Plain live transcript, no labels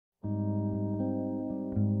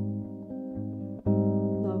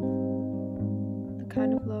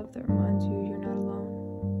kind of love that reminds you you're not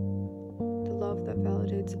alone. The love that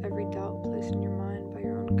validates every doubt placed in your mind by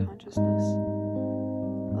your own consciousness.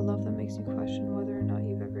 A love that makes you question whether or not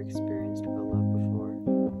you've ever experienced real love before.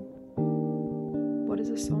 What is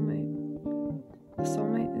a soulmate? A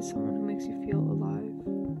soulmate is someone who makes you feel alive.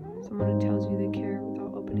 Someone who tells you they care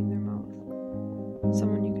without opening their mouth.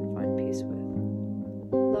 Someone you can find peace with.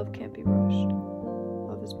 Love can't be rushed.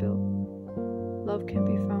 Love is built. Love can't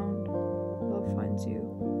be found. Love finds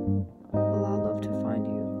you. Allow love to find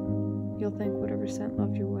you. You'll thank whatever sent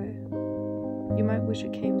love your way. You might wish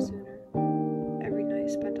it came sooner. Every night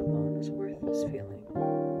spent alone is worth this feeling,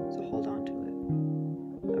 so hold on to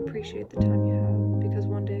it. Appreciate the time you have, because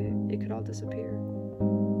one day it could all disappear.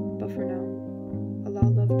 But for now, allow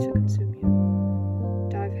love to consume you.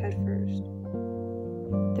 Dive head first.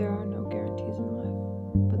 There are no guarantees in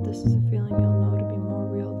life, but this is a feeling you'll notice.